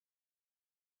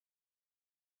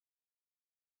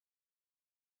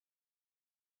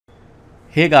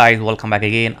Hey guys, welcome back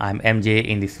again. I'm MJ.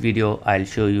 In this video I'll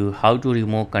show you how to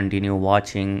remove continue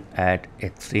watching at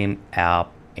Xstream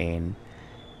app in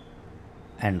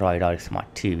Android or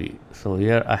smart TV. So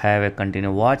here I have a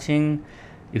continue watching.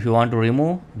 If you want to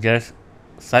remove, just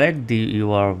select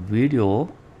your video,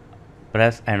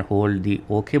 press and hold the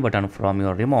OK button from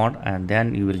your remote, and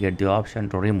then you will get the option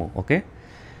to remove. Okay,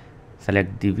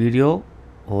 select the video,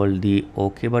 hold the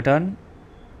OK button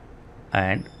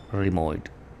and remove it.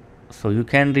 So you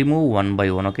can remove one by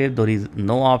one. Okay, there is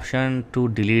no option to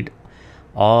delete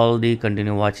all the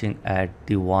continue watching at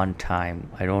the one time.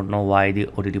 I don't know why the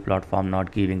OTT platform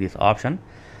not giving this option,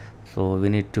 so we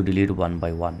need to delete one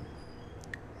by one.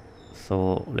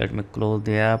 So let me close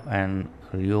the app and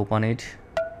reopen it.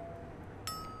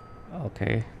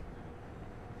 Okay,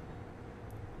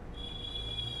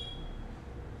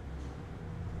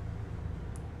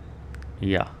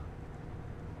 yeah,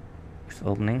 it's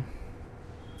opening,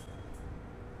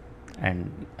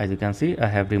 and as you can see I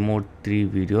have removed 3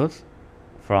 videos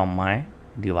from my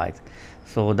device.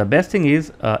 So the best thing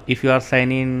is if you are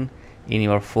signing in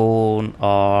your phone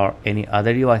or any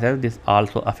other devices, this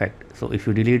also affect. So if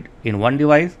you delete in one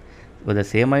device with the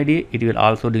same ID, it will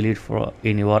also delete for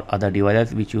in your other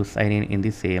devices which you sign in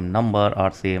the same number or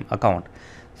same account.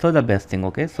 So the best thing.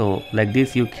 Okay, so like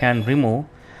this you can remove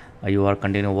your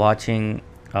continue watching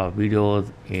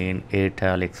videos in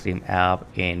Airtel Xstream app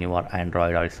in your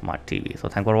Android or smart TV. So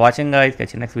thanks for watching guys.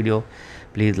 Catch you next video.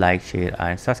 Please like, share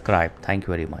and subscribe. Thank you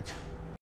very much.